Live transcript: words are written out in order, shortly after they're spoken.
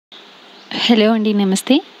Hello Andy,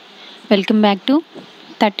 Namaste. Welcome back to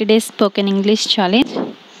 30 Days Spoken English Challenge.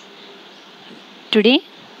 Today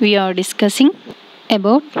we are discussing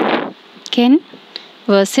about can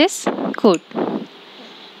versus could.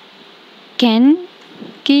 Can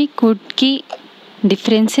కి could కి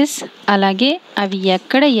differences అలాగే అవి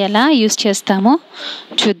ఎక్కడ ఎలా use చేస్తామో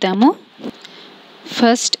చూద్దాము.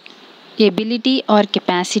 First ability or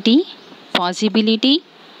capacity, possibility,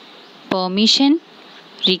 permission,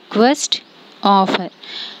 request, offer.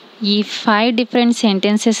 ఈ 5 different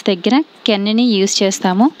sentences దగ్గర కెన్ని యూస్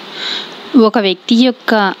చేస్తాము. ఒక వ్యక్తి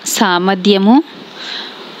యొక్క సామర్థ్యము,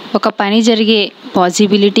 ఒక పని జరిగే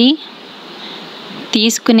పాసిబిలిటీ,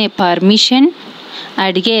 తీసుకునే పర్మిషన్,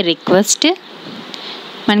 అడిగే రిక్వెస్ట్,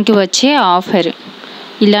 మనకి వచ్చే ఆఫర్.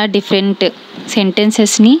 ఇలా డిఫరెంట్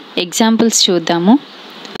సెంటెన్సెస్ని ఎగ్జాంపుల్స్ చూద్దాము.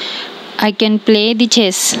 I can play the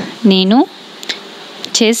chess, నేను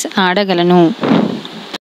chess ఆడగలను.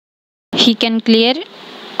 He can clear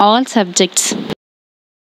all subjects,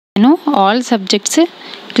 నేను ఆల్ సబ్జెక్ట్స్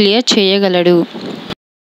క్లియర్ చేయగలడు.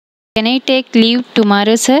 Can I take leave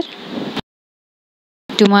tomorrow sir,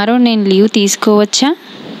 tomorrow నేను లీవ్ తీసుకోవచ్చా.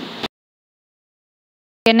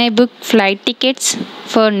 Can I book flight tickets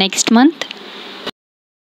for next month,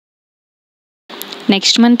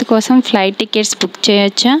 next month కోసం flight tickets book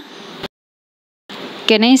చేయొచ్చా.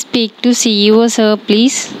 Can I speak to CEO sir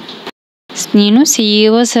please, నేను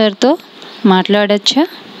CEO సార్తో మాట్లాడచ్చా.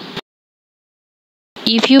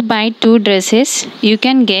 If you by 2 dresses you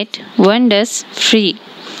can get 1 dress free,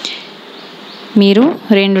 మీరు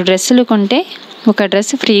 2 డ్రెస్సులు కొంటే ఒక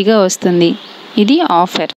dress ఫ్రీగా వస్తుంది. ఇది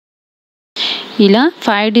ఆఫర్. ఇలా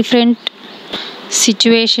 5 డిఫరెంట్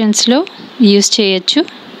సిచ్యువేషన్స్లో యూస్ చేయొచ్చు.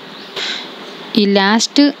 ఈ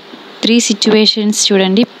లాస్ట్ 3 సిచ్యువేషన్స్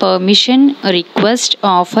చూడండి, పర్మిషన్, రిక్వెస్ట్,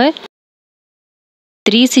 ఆఫర్.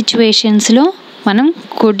 3 సిచ్యువేషన్స్లో మనం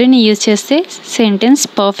కుడ్ని యూజ్ చేస్తే సెంటెన్స్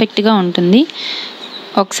పర్ఫెక్ట్గా ఉంటుంది.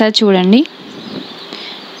 ఒకసారి చూడండి.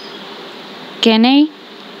 Can I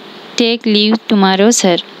take leave tomorrow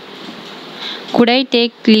sir, could I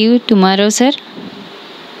take leave tomorrow sir.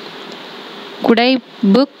 Could I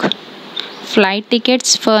book flight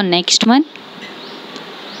tickets for next month.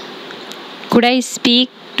 Could I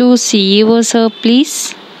speak to CEO sir please.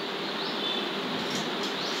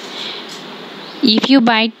 If you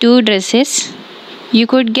buy 2 dresses, you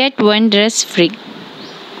could get 1 dress free.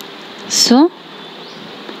 So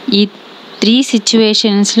ఈ 3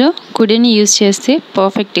 సిచ్యువేషన్స్లో కుడ్ని use చేస్తే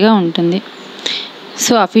పర్ఫెక్ట్గా ఉంటుంది.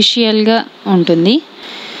 So అఫీషియల్గా ఉంటుంది.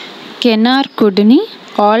 Can are కుడ్ని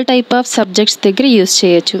all type of subjects దగ్గర use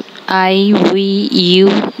చేయొచ్చు. I, we, you,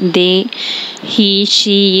 they, he,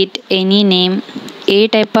 she, it, any name, A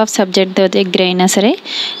type of subject దగ్గర అయినా సరే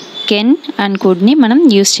కెన్ అండ్ కుడ్ని మనం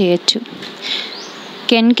యూజ్ చేయొచ్చు.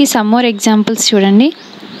 కెన్కి సమ్ మోర్ ఎగ్జాంపుల్స్ చూడండి.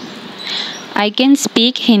 ఐ కెన్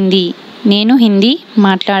స్పీక్ హిందీ, నేను హిందీ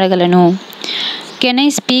మాట్లాడగలను. కెన్ ఐ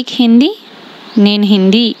స్పీక్ హిందీ, నేను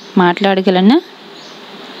Hindi మాట్లాడగలనా.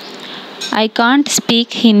 I can't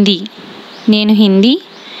speak Hindi, నేను హిందీ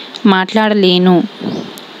మాట్లాడలేను.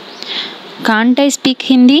 కాంట్ ఐ స్పీక్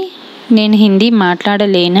హిందీ, నేను Hindi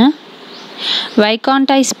మాట్లాడలేనా. Why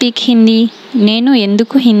can't I speak Hindi, నేను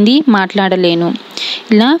ఎందుకు హిందీ మాట్లాడలేను.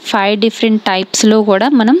 ఇలా 5 డిఫరెంట్ టైప్స్లో కూడా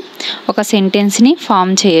మనం ఒక సెంటెన్స్ని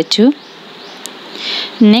ఫామ్ చేయొచ్చు.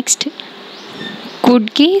 నెక్స్ట్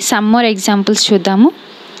కుడ్కి సమ్ మోర్ ఎగ్జాంపుల్స్ చూద్దాము.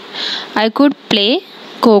 I could play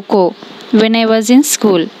kho kho when I was in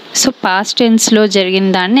school. So past టెన్స్లో జరిగిన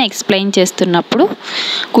దాన్ని ఎక్స్ప్లెయిన్ చేస్తున్నప్పుడు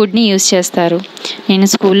కుడ్ని యూజ్ చేస్తారు. నేను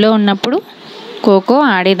స్కూల్లో ఉన్నప్పుడు kho kho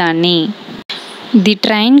ఆడేదాన్ని. The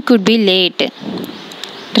train could be late,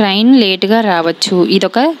 train లేట్గా రావచ్చు.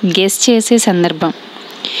 ఇదొక గెస్ చేసే సందర్భం.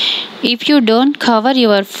 If you don't cover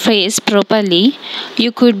your face properly you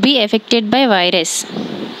could be affected by virus.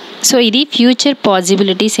 So ఇది ఫ్యూచర్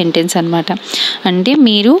పాసిబిలిటీ సెంటెన్స్ అనమాట. అంటే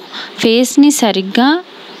మీరు ఫేస్ని సరిగ్గా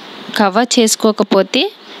కవర్ చేసుకోకపోతే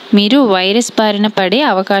మీరు వైరస్ బారిన పడే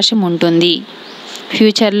అవకాశం ఉంటుంది.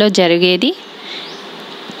 ఫ్యూచర్లో జరిగేది,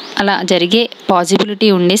 అలా జరిగే పాసిబిలిటీ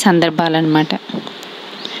ఉండే సందర్భాలన్నమాట.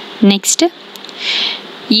 Next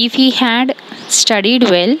if he had studied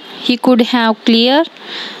well he could have clear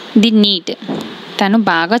the neat. తను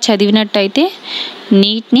బాగా చదివినట్టయితే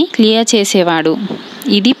నీట్ని క్లియర్ చేసేవాడు.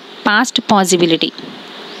 ఇది పాస్ట్ పాసిబిలిటీ.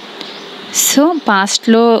 సో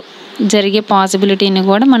పాస్ట్లో జరిగే పాసిబిలిటీని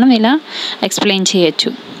కూడా మనం ఇలా ఎక్స్ప్లెయిన్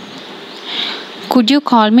చేయొచ్చు. Could you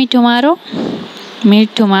call me tomorrow, మీరు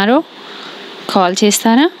టుమారో కాల్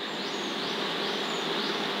చేస్తారా.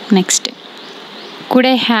 Next could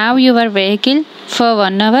I have your vehicle for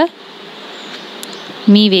 1 hour,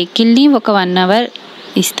 మీ వెహికల్ని ఒక 1 అవర్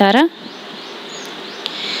ఇస్తారా.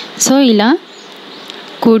 సో ఇలా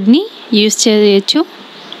కుడ్ని యూస్ చేయొచ్చు,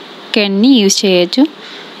 కెన్ని యూస్ చేయొచ్చు.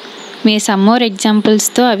 మీ సమ్ మోర్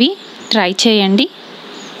ఎగ్జాంపుల్స్తో అవి ట్రై చేయండి.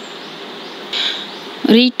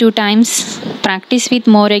 Read 2 times, practice with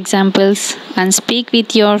more examples, and speak with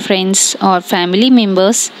your friends or family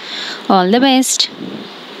members. All the best.